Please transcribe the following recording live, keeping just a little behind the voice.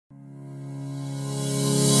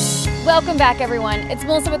Welcome back, everyone. It's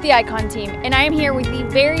Melissa with the Icon team, and I am here with the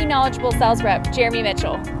very knowledgeable sales rep, Jeremy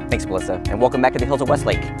Mitchell. Thanks, Melissa, and welcome back to the hills of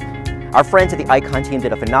Westlake. Our friends at the Icon team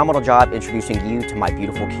did a phenomenal job introducing you to my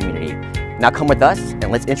beautiful community. Now come with us,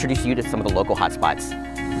 and let's introduce you to some of the local hotspots.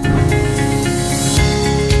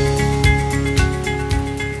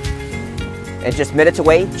 And just minutes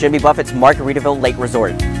away, Jimmy Buffett's Margaritaville Lake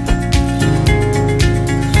Resort.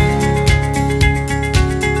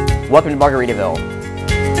 Welcome to Margaritaville.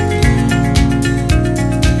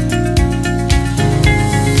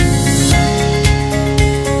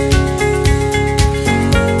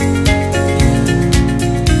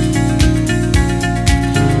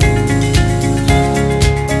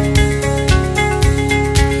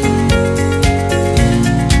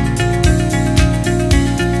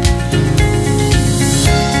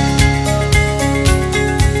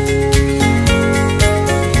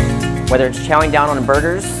 Whether it's chowing down on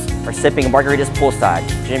burgers or sipping margaritas poolside,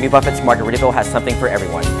 Jimmy Buffett's Margaritaville has something for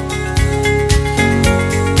everyone.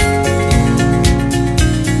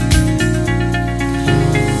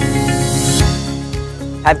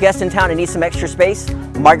 Have guests in town and need some extra space?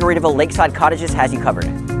 Margaritaville Lakeside Cottages has you covered.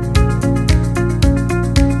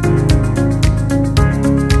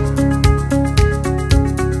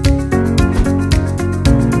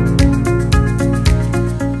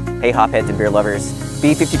 Hey hopheads and beer lovers,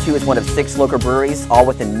 B52 is one of 6 local breweries, all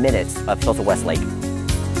within minutes of hills of Westlake.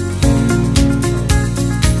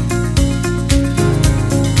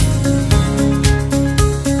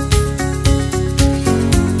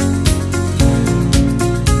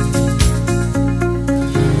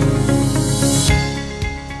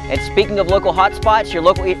 And speaking of local hotspots, your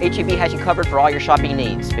local HEB has you covered for all your shopping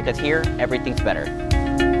needs, because here, everything's better.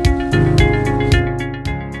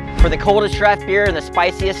 For the coldest draft beer and the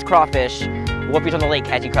spiciest crawfish, Wolfie's on the Lake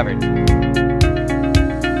has you covered.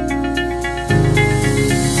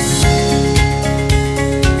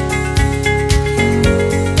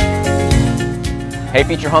 Hey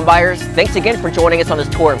future homebuyers, thanks again for joining us on this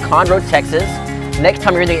tour of Conroe, Texas. Next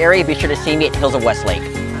time you're in the area, be sure to see me at Hills of Westlake.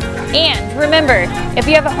 And remember, if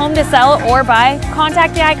you have a home to sell or buy,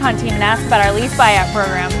 contact the Icon team and ask about our lease buyout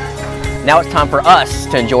program. Now it's time for us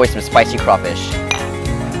to enjoy some spicy crawfish.